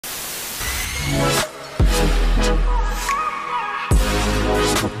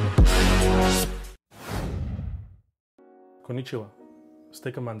Konnichiwa.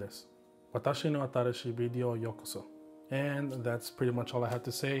 Steikaman desu. Watashi no atarashi video yokoso. And that's pretty much all I have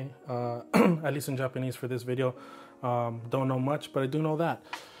to say, at least in Japanese for this video. Don't know much, but I do know that.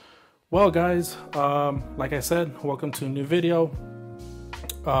 Well, guys, like I said, welcome to a new video.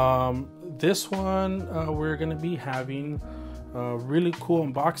 This one, we're going to be having a really cool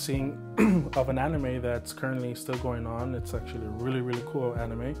unboxing of an anime that's currently still going on. It's actually a really cool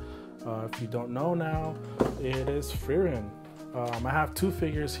anime. If you don't know now, it is Frieren. I have two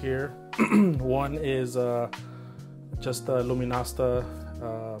figures here. One is just a Luminasta,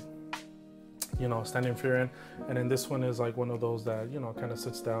 standing Frieren, and then this one is like one of those that kind of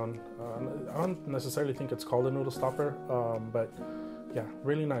sits down. I don't necessarily think it's called a noodle stopper, but yeah,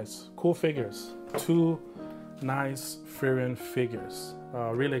 really nice, cool figures. Two nice Frieren figures.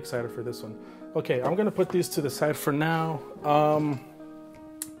 Really excited for this one. Okay, I'm gonna put these to the side for now.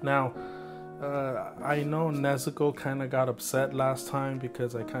 I know Nezuko kind of got upset last time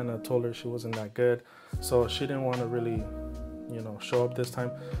because I kind of told her she wasn't that good, so she didn't want to really, show up this time.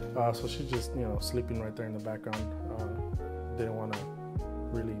 So she's just, sleeping right there in the background. Didn't want to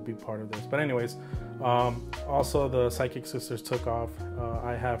really be part of this. But anyways, also the Psychic Sisters took off.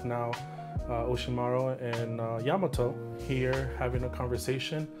 I have now Ushimaru and Yamato here having a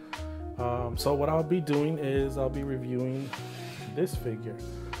conversation. So what I'll be doing is I'll be reviewing this figure.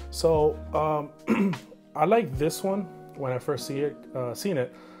 So I like this one when I first seen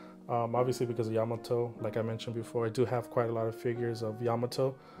it, obviously because of Yamato. Like I mentioned before, I do have quite a lot of figures of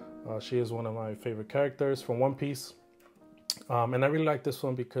Yamato. She is one of my favorite characters from One Piece, and I really like this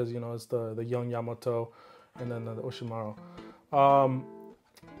one because it's the young Yamato and then the Ushimaru.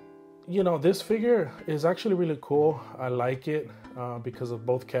 This figure is actually really cool. I like it because of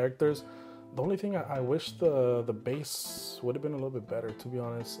both characters. The only thing I wish the base would have been a little bit better, to be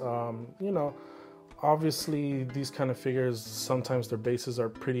honest. Obviously these kind of figures, sometimes their bases are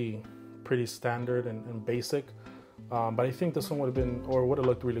pretty standard and basic. But I think this one would have been, or would have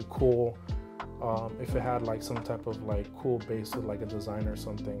looked really cool if it had like some type of like cool base with like a design or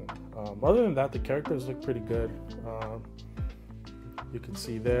something. Other than that, the characters look pretty good. You can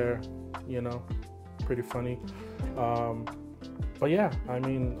see there, pretty funny. But yeah, I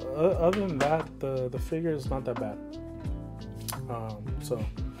mean, other than that, the figure is not that bad.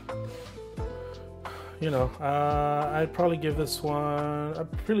 I'd probably give this one,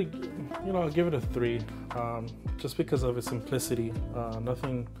 I'll give it a 3, just because of its simplicity.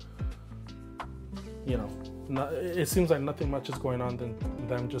 Nothing, it seems like nothing much is going on than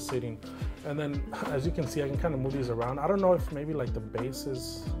them just sitting. And then, as you can see, I can kind of move these around. I don't know if maybe like the base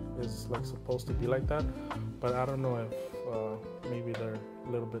is like supposed to be like that, but I don't know if maybe they're a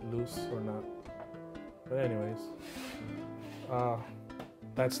little bit loose or not. But anyways,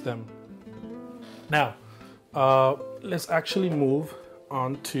 that's them. Now, let's actually move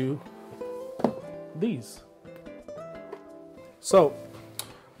on to these. So,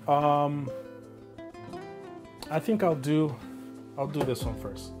 I think I'll do this one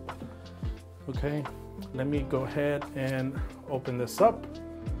first. Okay, let me go ahead and open this up.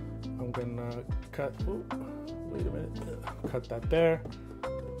 I'm gonna cut. Wait a minute. Cut that there.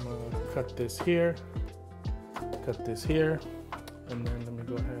 I'm gonna cut this here. Cut this here, and then let me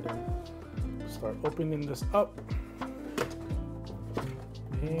go ahead and start opening this up.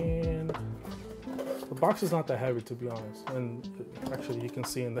 And the box is not that heavy, to be honest. And actually, you can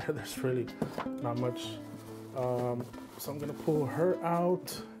see in there, there's really not much. So I'm gonna pull her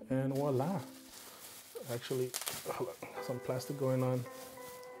out, and voila. Actually, some plastic going on.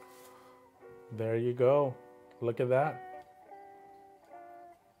 There you go. Look at that.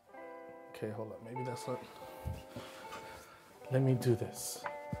 Okay, hold up. Maybe that's not. Let me do this.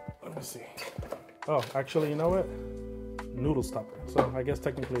 Let me see. Oh, actually, you know what? Noodle stopper. So I guess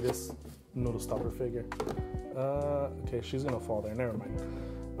technically this noodle stopper figure. Okay, she's gonna fall there. Never mind.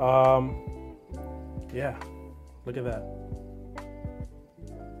 Yeah. Look at that.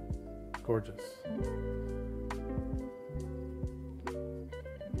 Gorgeous.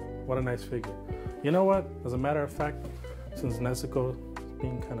 What a nice figure. You know what? As a matter of fact, since Nezuko is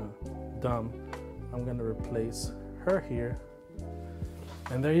being kind of dumb, I'm gonna replace her here.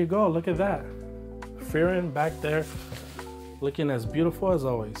 And there you go. Look at that. Frieren back there, looking as beautiful as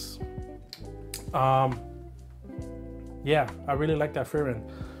always. Yeah, I really like that Frieren.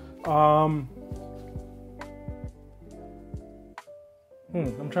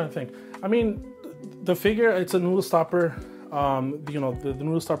 I'm trying to think. I mean, the figure, it's a noodle stopper. The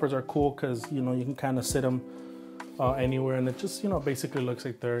noodle stoppers are cool because you can kind of sit them anywhere, and it just basically looks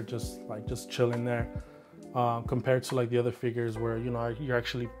like they're just chilling there, compared to like the other figures where you're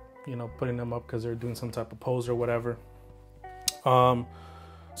actually putting them up because they're doing some type of pose or whatever. So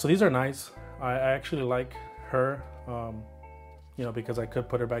these are nice. I actually like her, you know, because I could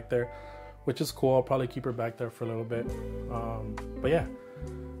put her back there, which is cool. I'll probably keep her back there for a little bit. But yeah,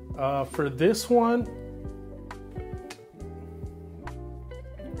 for this one,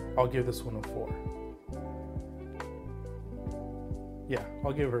 I'll give this one a 4. Yeah,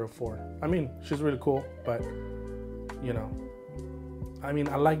 I'll give her a 4. I mean, she's really cool, but you know, I mean,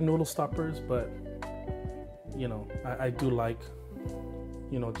 I like Noodle stoppers, but you know, I do like,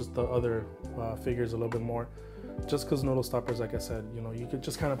 you know, just the other figures a little bit more. Just because Noodle stoppers, like I said, you know, you could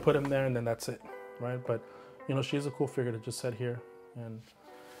just kind of put them there and then that's it, right? But you know, she's a cool figure to just set here and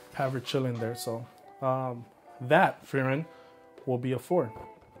have her chilling there. So that Frieren will be a 4.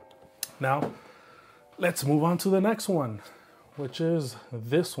 Now let's move on to the next one, which is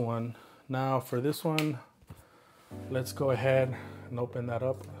this one. Now for this one, let's go ahead and open that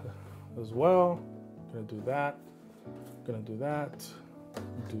up as well. Gonna do that, gonna do that,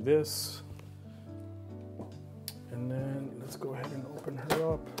 do this, and then let's go ahead and open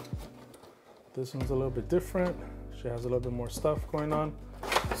her up. This one's a little bit different. She has a little bit more stuff going on.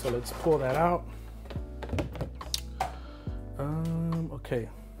 So let's pull that out. Okay,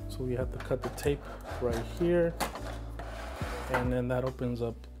 so we have to cut the tape right here. And then that opens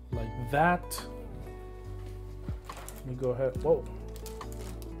up like that. Let me go ahead, whoa,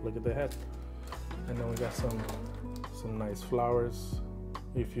 look at the head. And then we got some nice flowers.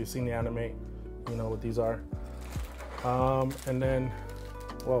 If you've seen the anime, you know what these are. And then,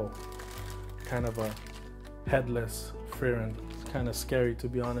 whoa, kind of a headless Frieren. It's kind of scary, to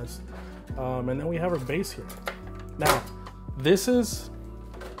be honest. And then we have our base here. Now, this is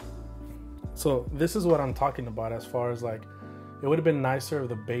what I'm talking about as far as like, it would have been nicer if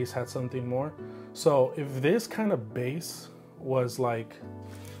the base had something more. So if this kind of base was like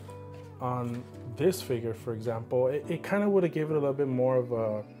on this figure, for example, it kind of would have given it a little bit more of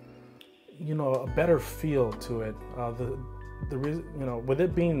a, you know, a better feel to it. The reason, you know, with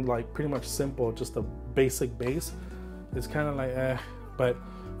it being like pretty much simple, just a basic base, it's kind of like but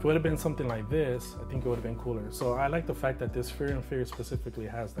if it would have been something like this, I think it would have been cooler. So I like the fact that this Frieren figure specifically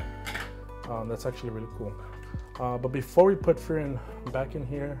has that. That's actually really cool. But before we put Frieren back in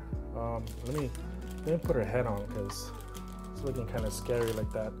here, let me put her head on because it's looking kind of scary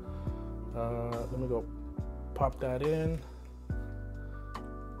like that. Let me go pop that in.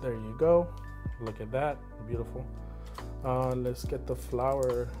 There you go. Look at that, beautiful. Let's get the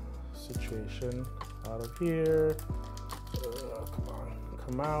flower situation out of here. Come on,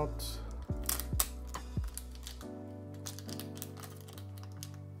 come out.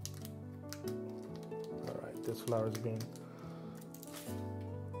 All right, this flower is being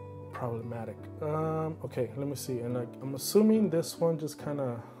problematic. Okay, let me see. And I'm assuming this one just kind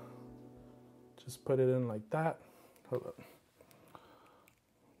of put it in like that. Hold up.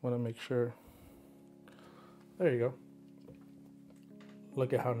 Want to make sure. There you go.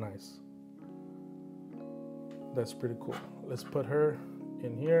 Look at how nice. That's pretty cool. Let's put her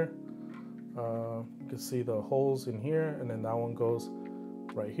in here. You can see the holes in here, and then that one goes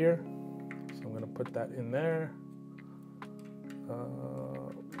right here. So I'm gonna put that in there.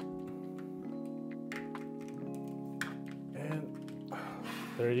 And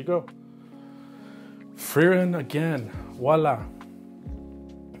there you go. Frieren again, voila.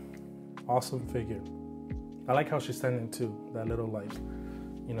 Awesome figure. I like how she's standing too. That little like,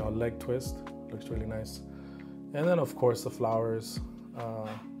 you know, leg twist looks really nice. And then of course the flowers.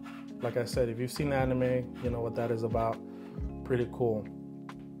 Like I said, if you've seen the anime, you know what that is about. Pretty cool.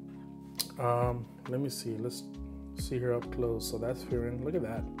 Let me see. Let's see her up close. So that's Frieren. Look at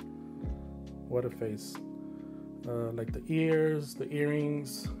that. What a face. Like the ears, the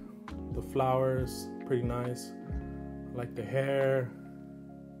earrings, the flowers, pretty nice. I like the hair.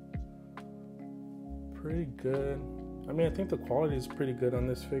 Pretty good. I mean, I think the quality is pretty good on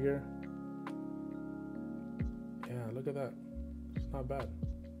this figure. Yeah, look at that. It's not bad.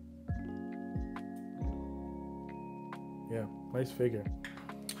 Yeah, nice figure.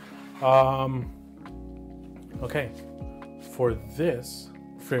 Okay, for this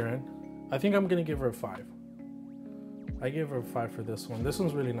Frieren, I think I'm gonna give her a 5. I give her a 5 for this one. This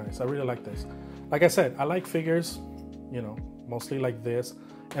one's really nice. I really like this. Like I said, I like figures, you know, mostly like this.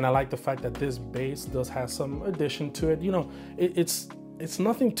 And I like the fact that this base does have some addition to it. You know, it's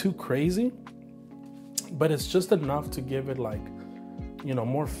nothing too crazy, but it's just enough to give it like, you know,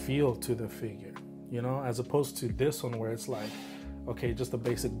 more feel to the figure, you know, as opposed to this one where it's like, okay, just a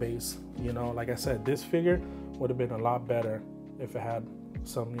basic base, you know. Like I said, this figure would have been a lot better if it had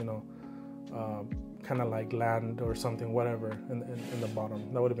some, you know, kind of like land or something, whatever, in the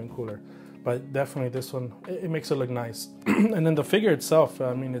bottom. That would have been cooler. but definitely this one, it makes it look nice. And then the figure itself,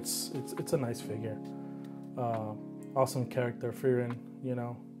 I mean, it's a nice figure. Awesome character, Frieren, you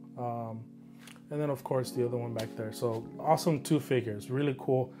know. And then of course the other one back there. So awesome 2 figures, really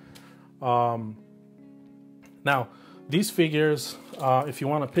cool. Now these figures, if you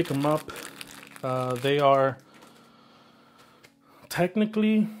want to pick them up, they are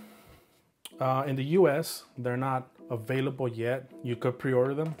technically in the US, they're not available yet. You could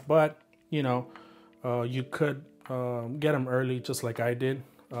pre-order them, but you know, you could get them early, just like I did.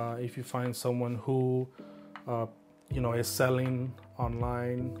 If you find someone who you know, is selling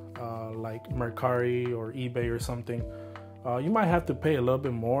online, like Mercari or eBay or something, you might have to pay a little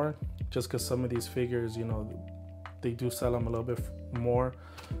bit more, just because some of these figures, you know, they do sell them a little bit more.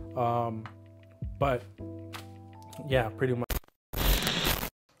 But yeah, pretty much.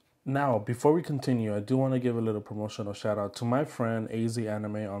 Now, before we continue, I do want to give a little promotional shout out to my friend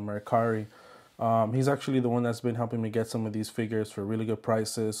AZAnime on Mercari. He's actually the one that's been helping me get some of these figures for really good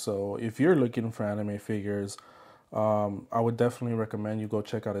prices. So if you're looking for anime figures, I would definitely recommend you go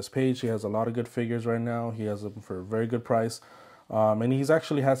check out his page. He has a lot of good figures right now. He has them for a very good price. And he's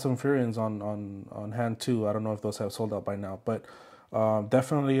actually had some Frierens on hand too. I don't know if those have sold out by now, but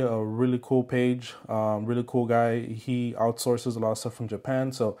definitely a really cool page, really cool guy. He outsources a lot of stuff from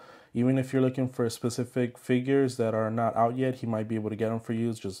Japan. So even if you're looking for specific figures that are not out yet, he might be able to get them for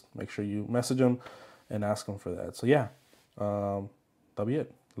you. Just make sure you message him and ask him for that. So yeah, that'll be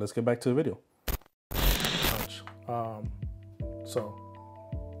it. Let's get back to the video. So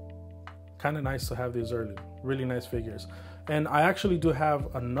kind of nice to have these early, really nice figures. And I actually do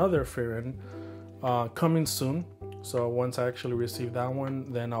have another Frieren coming soon. So once I actually receive that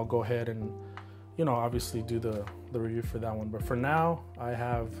one, then I'll go ahead and, you know, obviously do the review for that one. But for now, I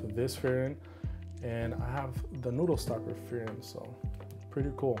have this Frieren and I have the Noodle Stalker Frieren. So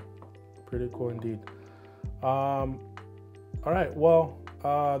pretty cool indeed. All right, well,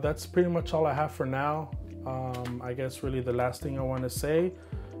 that's pretty much all I have for now. I guess really the last thing I want to say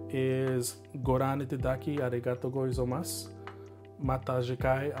is Goran itadaki arigatou gozaimasu. Mata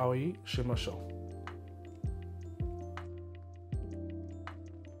jikai aoi shimashou.